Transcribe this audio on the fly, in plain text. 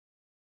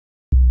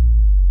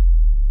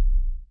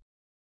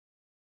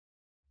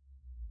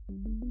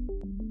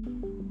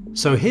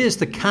So here's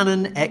the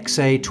Canon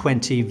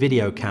XA20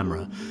 video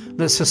camera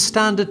that's a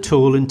standard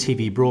tool in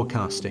TV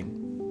broadcasting.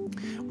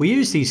 We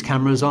use these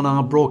cameras on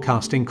our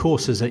broadcasting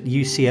courses at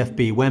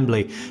UCFB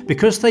Wembley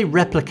because they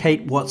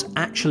replicate what's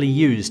actually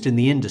used in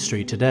the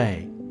industry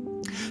today.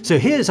 So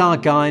here's our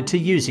guide to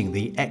using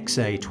the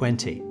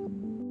XA20.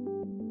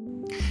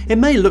 It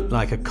may look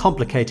like a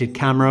complicated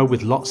camera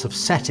with lots of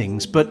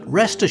settings, but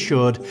rest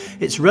assured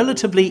it's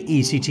relatively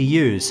easy to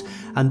use,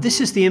 and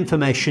this is the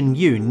information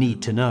you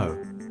need to know.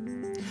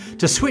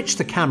 To switch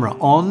the camera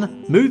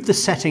on, move the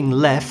setting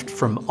left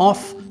from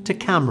off to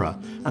camera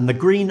and the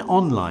green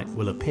on light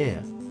will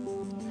appear.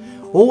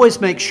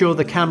 Always make sure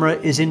the camera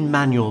is in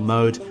manual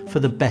mode for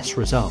the best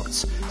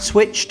results.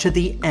 Switch to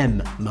the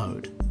M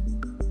mode.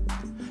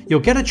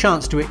 You'll get a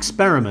chance to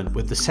experiment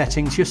with the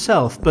settings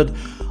yourself, but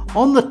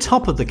on the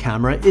top of the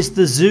camera is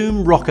the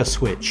zoom rocker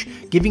switch,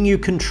 giving you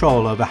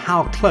control over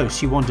how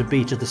close you want to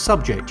be to the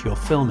subject you're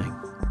filming.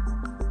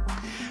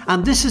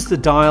 And this is the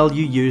dial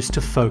you use to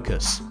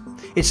focus.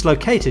 It's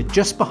located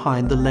just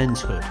behind the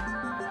lens hood.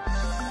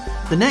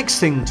 The next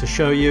thing to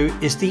show you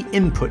is the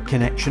input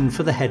connection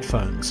for the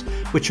headphones,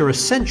 which are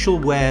essential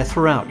wear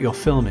throughout your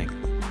filming.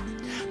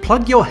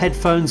 Plug your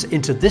headphones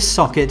into this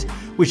socket,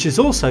 which is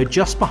also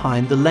just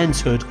behind the lens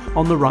hood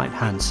on the right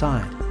hand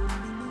side.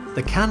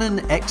 The Canon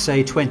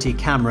XA20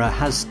 camera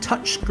has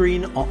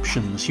touchscreen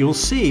options you'll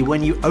see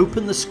when you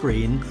open the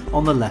screen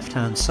on the left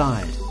hand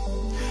side.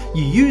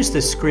 You use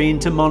this screen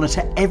to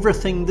monitor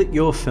everything that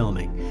you're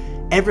filming.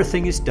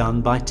 Everything is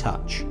done by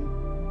touch.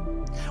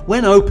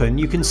 When open,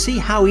 you can see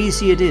how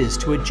easy it is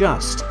to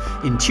adjust,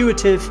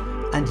 intuitive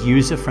and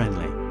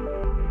user-friendly.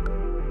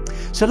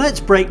 So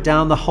let's break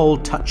down the whole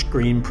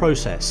touchscreen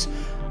process,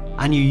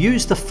 and you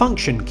use the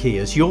function key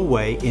as your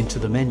way into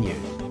the menu.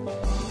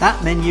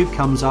 That menu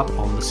comes up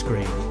on the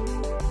screen.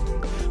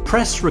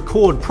 Press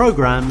record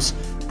programs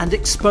and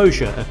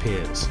exposure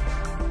appears.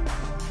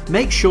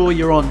 Make sure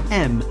you're on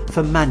M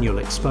for manual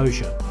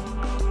exposure.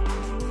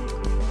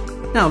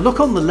 Now look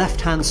on the left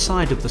hand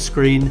side of the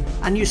screen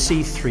and you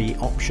see three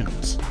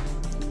options.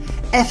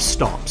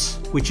 F-stops,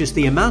 which is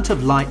the amount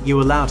of light you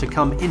allow to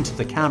come into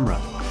the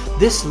camera.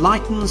 This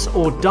lightens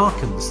or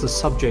darkens the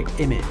subject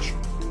image.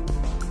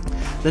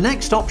 The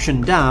next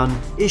option down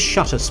is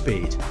shutter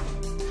speed.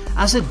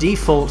 As a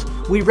default,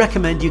 we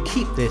recommend you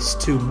keep this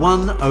to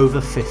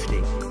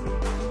 1/50.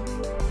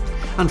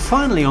 And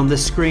finally on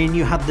this screen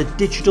you have the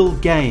digital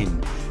gain,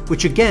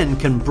 which again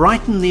can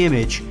brighten the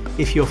image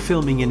if you're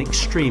filming in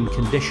extreme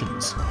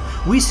conditions.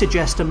 We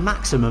suggest a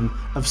maximum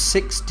of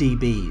 6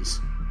 dBs.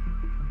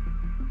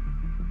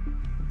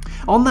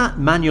 On that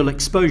manual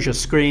exposure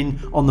screen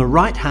on the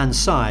right hand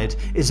side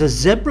is a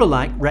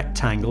zebra-like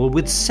rectangle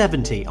with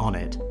 70 on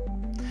it.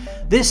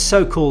 This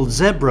so-called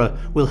zebra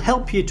will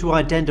help you to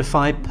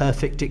identify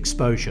perfect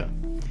exposure.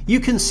 You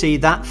can see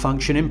that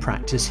function in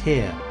practice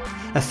here.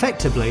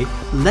 Effectively,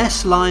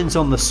 less lines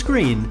on the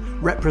screen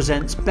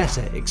represents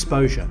better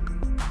exposure.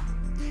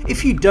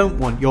 If you don't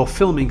want your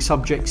filming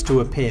subjects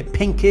to appear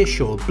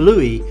pinkish or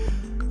bluey,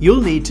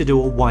 you'll need to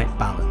do a white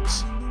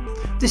balance.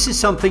 This is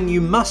something you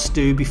must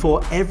do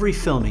before every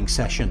filming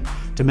session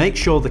to make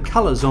sure the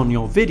colours on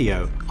your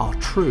video are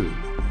true.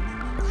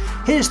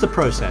 Here's the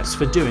process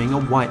for doing a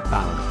white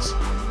balance.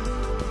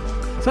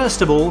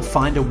 First of all,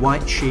 find a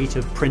white sheet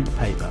of print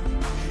paper.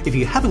 If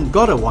you haven't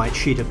got a white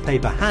sheet of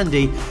paper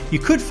handy, you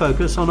could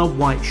focus on a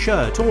white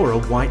shirt or a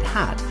white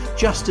hat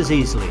just as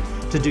easily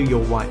to do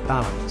your white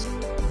balance.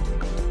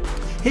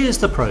 Here's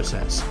the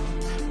process.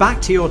 Back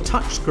to your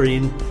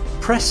touchscreen,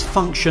 press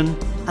function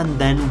and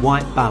then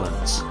white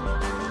balance.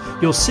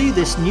 You'll see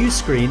this new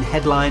screen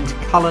headlined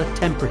Color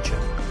Temperature.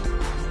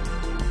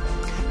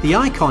 The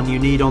icon you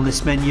need on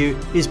this menu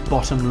is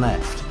bottom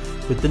left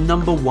with the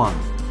number 1.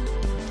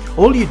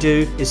 All you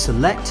do is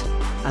select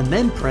and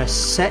then press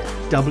Set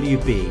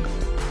WB,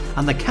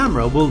 and the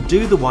camera will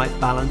do the white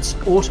balance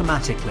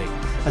automatically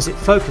as it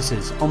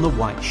focuses on the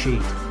white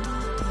sheet.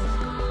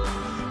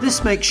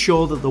 This makes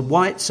sure that the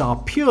whites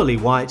are purely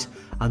white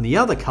and the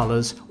other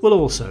colours will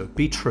also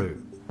be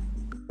true.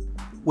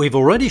 We've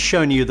already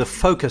shown you the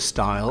focus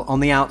dial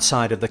on the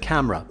outside of the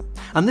camera,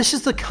 and this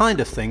is the kind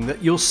of thing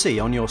that you'll see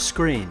on your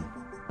screen.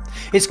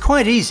 It's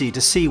quite easy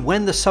to see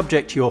when the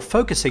subject you're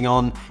focusing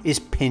on is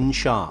pin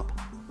sharp.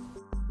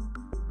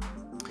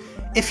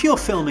 If you're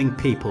filming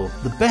people,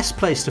 the best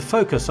place to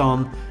focus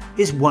on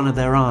is one of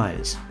their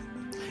eyes.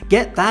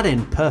 Get that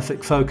in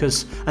perfect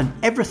focus and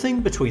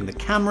everything between the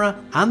camera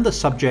and the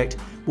subject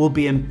will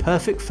be in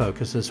perfect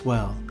focus as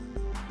well.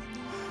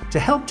 To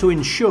help to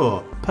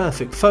ensure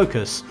perfect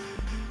focus,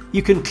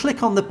 you can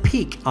click on the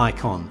peak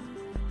icon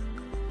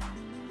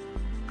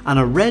and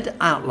a red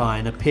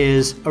outline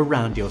appears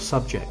around your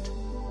subject.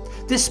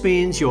 This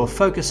means your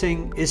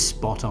focusing is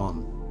spot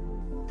on.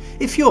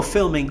 If you're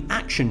filming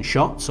action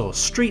shots or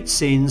street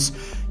scenes,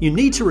 you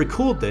need to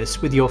record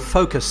this with your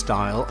focus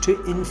dial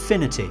to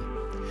infinity.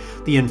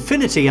 The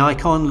infinity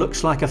icon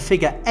looks like a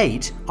figure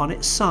 8 on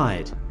its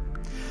side.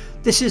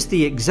 This is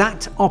the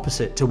exact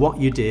opposite to what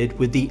you did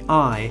with the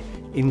eye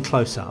in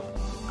close-up.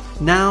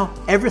 Now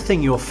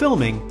everything you're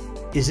filming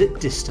is at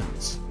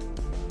distance.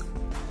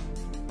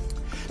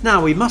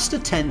 Now we must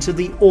attend to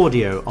the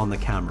audio on the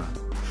camera.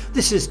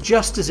 This is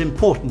just as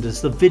important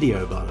as the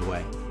video, by the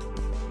way.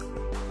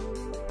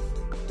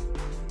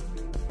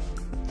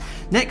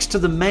 Next to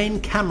the main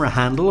camera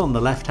handle on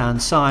the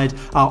left-hand side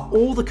are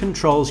all the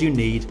controls you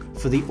need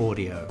for the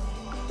audio.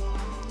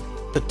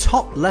 The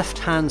top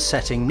left-hand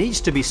setting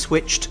needs to be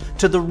switched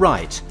to the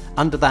right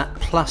under that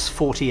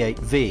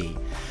 +48V.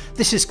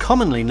 This is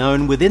commonly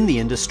known within the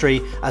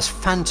industry as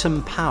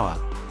phantom power.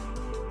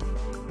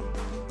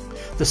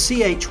 The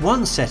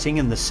CH1 setting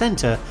in the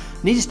centre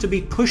needs to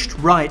be pushed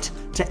right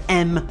to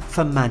M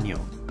for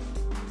manual.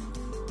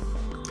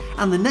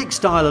 And the next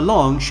dial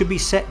along should be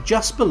set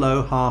just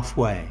below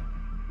halfway.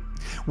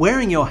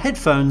 Wearing your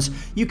headphones,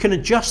 you can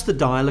adjust the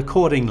dial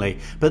accordingly,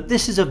 but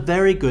this is a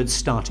very good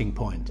starting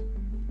point.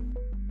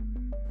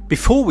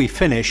 Before we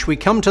finish, we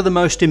come to the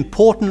most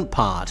important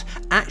part,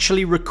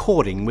 actually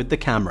recording with the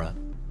camera.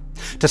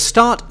 To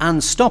start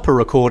and stop a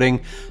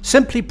recording,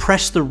 simply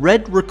press the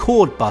red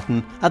record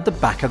button at the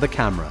back of the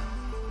camera.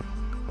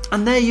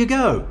 And there you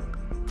go,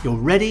 you're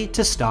ready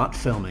to start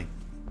filming.